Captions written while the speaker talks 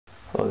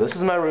Well, this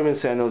is my room in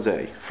San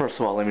Jose. First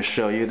of all, let me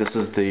show you. This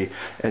is the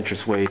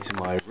entranceway to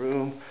my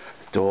room.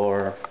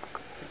 Door,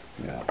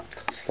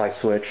 light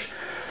switch.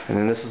 And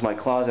then this is my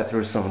closet. I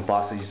threw some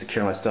boxes used to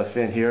carry my stuff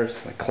in here. It's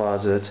my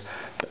closet.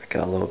 Back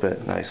out a little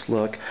bit. Nice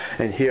look.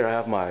 And here I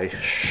have my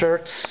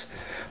shirts.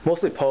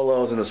 Mostly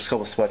polos and a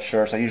couple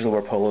sweatshirts. I usually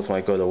wear polos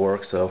when I go to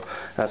work, so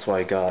that's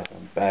why I got a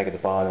bag at the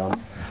bottom.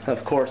 And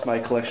of course, my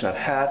collection of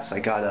hats. I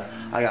gotta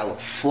look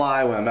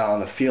fly when I'm out on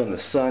the field in the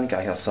sun.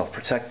 Gotta get myself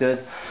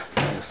protected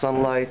from the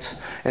sunlight.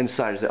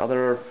 Inside is the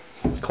other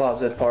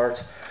closet part.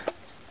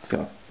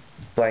 Got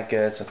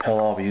blankets, a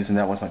pillow. I'll be using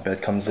that once my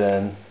bed comes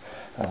in.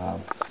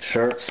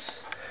 Shirts,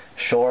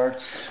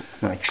 shorts,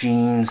 my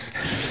jeans,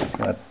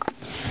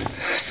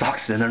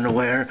 socks and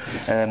underwear,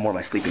 and then more of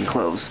my sleeping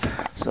clothes.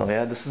 So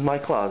yeah, this is my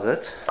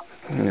closet.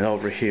 And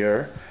over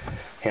here,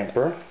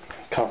 hamper,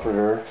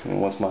 comforter, and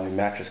once my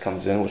mattress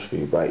comes in, which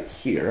will be right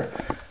here,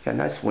 got a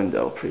nice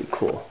window, pretty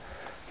cool.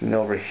 And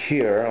over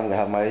here, I'm gonna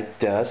have my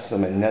desk, so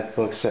my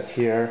netbook set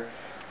here,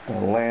 a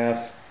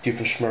lamp,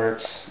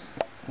 Doofenshmirtz,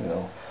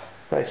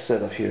 right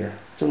set up here.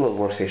 It's a little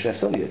workstation. I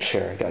still need a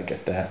chair. I gotta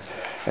get that.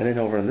 And then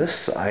over on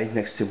this side,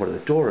 next to where the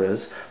door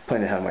is,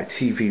 plan to have my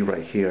TV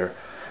right here.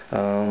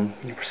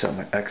 Set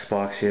my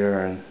Xbox here,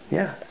 and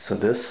yeah. So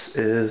this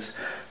is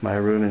my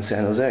room in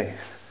San Jose.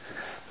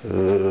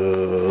 Ooh.